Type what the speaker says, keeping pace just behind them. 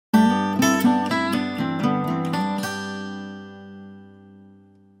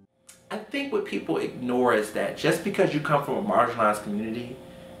think what people ignore is that just because you come from a marginalized community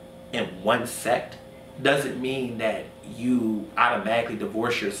in one sect doesn't mean that you automatically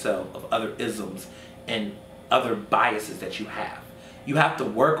divorce yourself of other isms and other biases that you have. You have to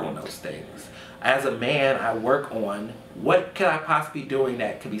work on those things. As a man, I work on what can I possibly be doing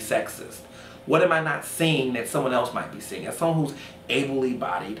that could be sexist? What am I not seeing that someone else might be seeing? As someone who's ably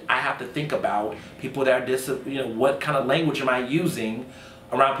bodied, I have to think about people that are what kind of language am I using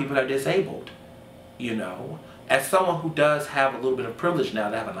around people that are disabled? As someone who does have a little bit of privilege now,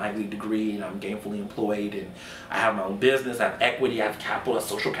 that I have an Ivy degree and I'm gainfully employed and I have my own business, I have equity, I have capital,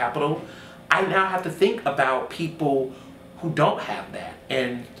 social capital, I now have to think about people who don't have that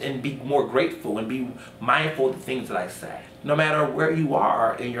and be more grateful and be mindful of the things that I say. No matter where you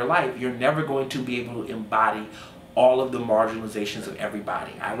are in your life, you're never going to be able to embody all of the marginalizations of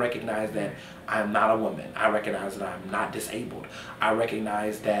everybody. I recognize that I'm not a woman. I recognize that I'm not disabled. I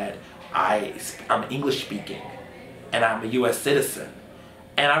recognize that I'm English speaking and I'm a US citizen.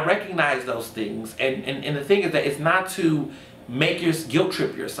 And I recognize those things. And the thing is that it's not to make you guilt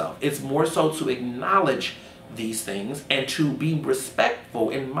trip yourself. It's more so to acknowledge these things and to be respectful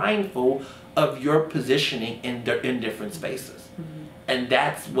and mindful of your positioning in different spaces. And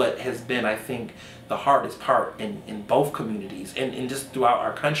that's what has been, I think, the hardest part in both communities and just throughout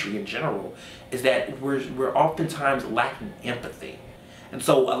our country in general, is that we're oftentimes lacking empathy. And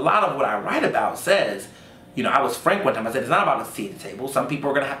so a lot of what I write about says, I was frank one time, I said, it's not about a seat at the table. Some people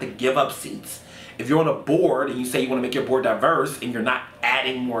are gonna have to give up seats. If you're on a board and you say you want to make your board diverse and you're not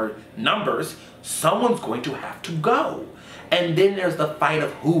adding more numbers, someone's going to have to go. And then there's the fight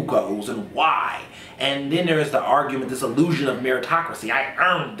of who goes and why. And then there's the argument, this illusion of meritocracy. I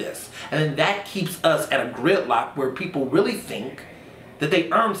earned this. And then that keeps us at a gridlock where people really think that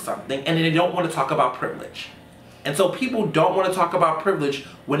they earned something and then they don't want to talk about privilege. And so people don't want to talk about privilege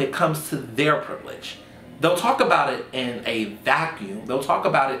when it comes to their privilege. They'll talk about it in a vacuum, they'll talk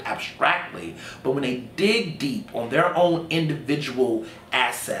about it abstractly, but when they dig deep on their own individual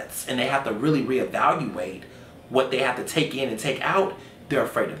assets and they have to really reevaluate what they have to take in and take out, they're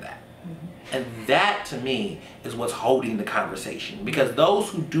afraid of that. And that, to me, is what's holding the conversation. Because those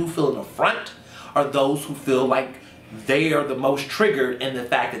who do feel an affront are those who feel like they are the most triggered in the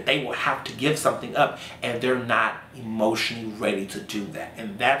fact that they will have to give something up and they're not emotionally ready to do that.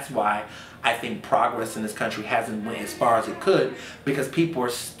 And that's why I think progress in this country hasn't went as far as it could, because people are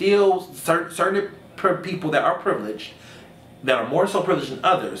still, certain people that are privileged, that are more so privileged than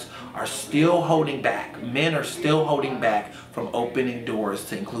others, are still holding back. Men are still holding back from opening doors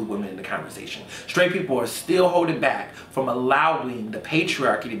to include women in the conversation. Straight people are still holding back from allowing the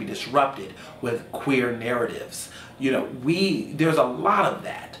patriarchy to be disrupted with queer narratives. There's a lot of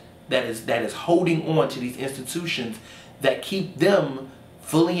that is holding on to these institutions that keep them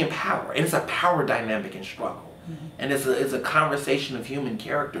fully in power. And it's a power dynamic and struggle. And it's a conversation of human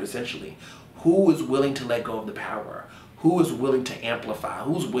character, essentially. Who is willing to let go of the power? Who is willing to amplify?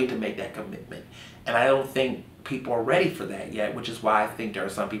 Who's willing to make that commitment? And I don't think people are ready for that yet, which is why I think there are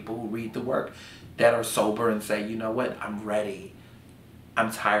some people who read the work that are sober and say, you know what, I'm ready.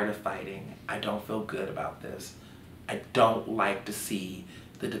 I'm tired of fighting. I don't feel good about this. I don't like to see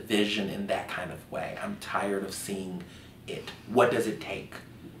the division in that kind of way. I'm tired of seeing it. What does it take?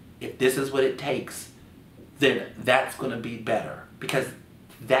 If this is what it takes, then that's going to be better, because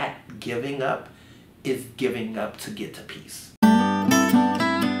that giving up is giving up to get to peace.